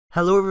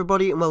Hello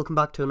everybody and welcome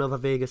back to another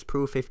Vegas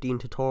Pro 15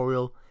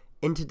 tutorial.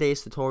 In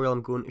today's tutorial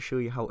I'm going to show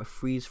you how to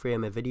freeze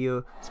frame a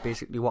video. So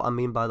basically what I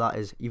mean by that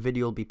is your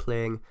video will be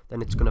playing,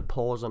 then it's going to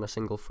pause on a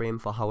single frame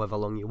for however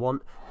long you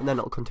want, and then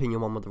it'll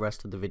continue on with the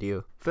rest of the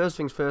video. First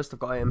things first, I've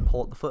got to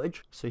import the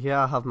footage. So here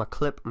I have my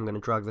clip, I'm going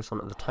to drag this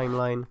onto the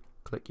timeline,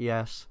 click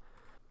yes.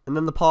 And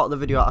then the part of the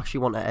video I actually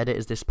want to edit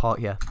is this part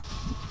here.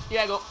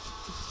 Yeah, go.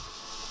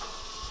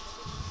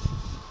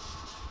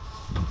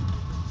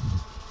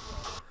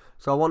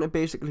 So I want it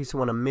basically to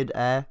want a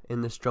mid-air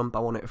in this jump, I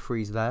want it to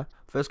freeze there.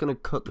 First going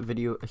to cut the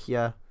video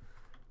here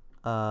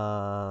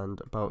and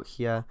about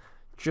here,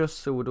 just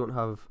so we don't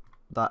have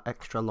that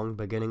extra long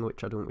beginning,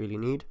 which I don't really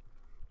need.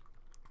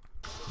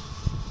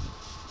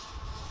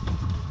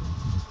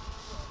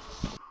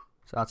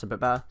 So that's a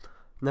bit better.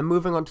 And then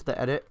moving on to the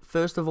edit,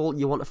 first of all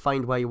you want to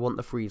find where you want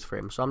the freeze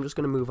frame. So I'm just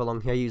going to move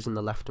along here using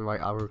the left and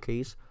right arrow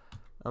keys.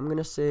 I'm going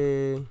to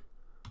say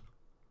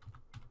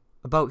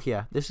about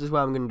here. This is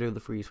where I'm going to do the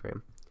freeze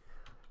frame.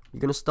 You're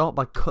going to start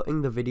by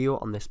cutting the video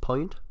on this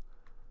point,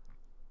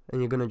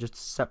 and you're going to just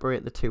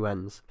separate the two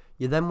ends.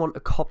 You then want to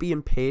copy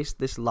and paste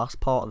this last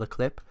part of the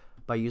clip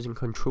by using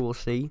Control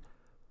C,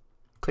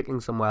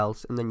 clicking somewhere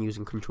else, and then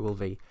using Control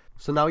V.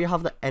 So now you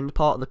have the end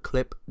part of the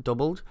clip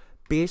doubled.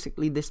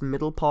 Basically this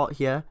middle part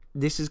here,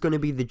 this is going to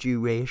be the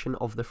duration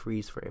of the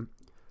freeze frame.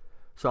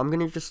 So I'm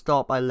going to just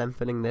start by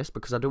lengthening this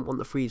because I don't want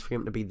the freeze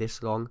frame to be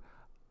this long.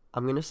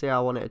 I'm going to say I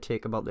want it to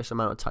take about this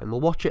amount of time. We'll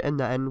watch it in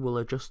the end, we'll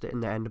adjust it in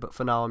the end, but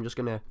for now I'm just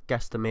going to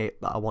guesstimate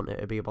that I want it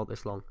to be about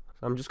this long.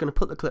 So I'm just going to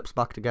put the clips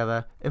back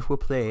together. If we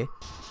play,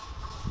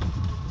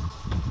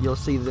 you'll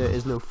see there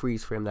is no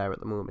freeze frame there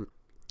at the moment.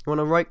 You want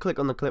to right click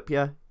on the clip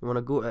here, you want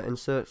to go to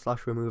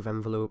insert/remove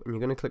envelope, and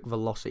you're going to click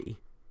velocity.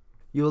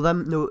 You'll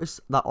then notice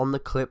that on the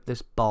clip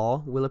this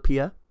bar will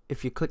appear.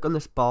 If you click on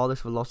this bar,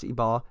 this velocity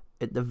bar,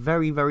 at the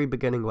very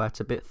beginning where it's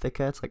a bit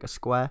thicker, it's like a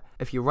square,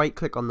 if you right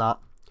click on that,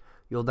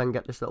 you'll then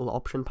get this little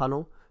option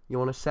panel. You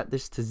want to set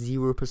this to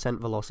 0%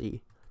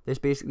 velocity. This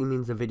basically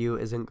means the video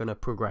isn't going to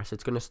progress.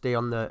 It's going to stay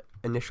on the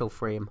initial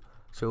frame.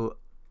 So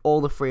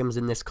all the frames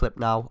in this clip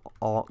now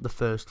are the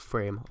first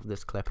frame of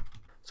this clip.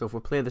 So if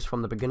we play this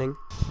from the beginning,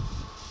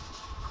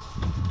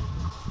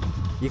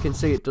 you can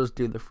see it does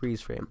do the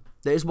freeze frame.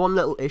 There is one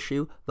little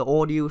issue. The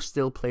audio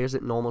still plays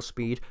at normal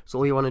speed. So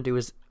all you want to do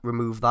is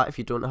remove that. If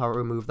you don't know how to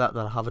remove that,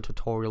 then I have a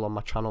tutorial on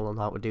my channel on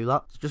how to do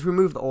that. So just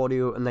remove the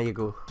audio and there you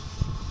go.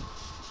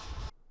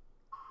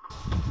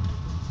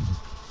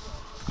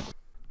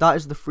 That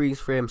is the freeze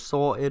frame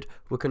sorted.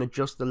 We can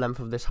adjust the length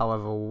of this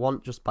however we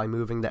want just by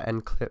moving the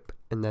end clip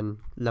and then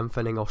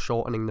lengthening or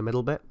shortening the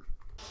middle bit.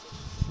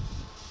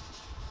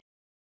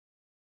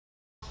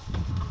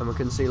 And we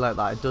can see like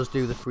that, it does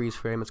do the freeze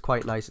frame. It's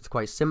quite nice, it's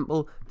quite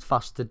simple, it's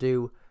fast to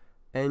do,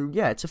 and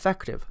yeah, it's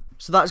effective.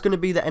 So that's going to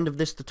be the end of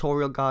this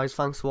tutorial, guys.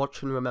 Thanks for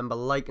watching. Remember,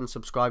 like and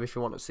subscribe if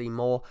you want to see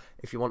more.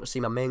 If you want to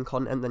see my main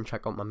content, then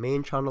check out my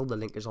main channel. The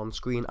link is on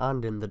screen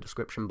and in the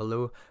description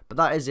below. But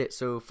that is it,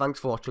 so thanks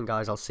for watching,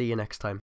 guys. I'll see you next time.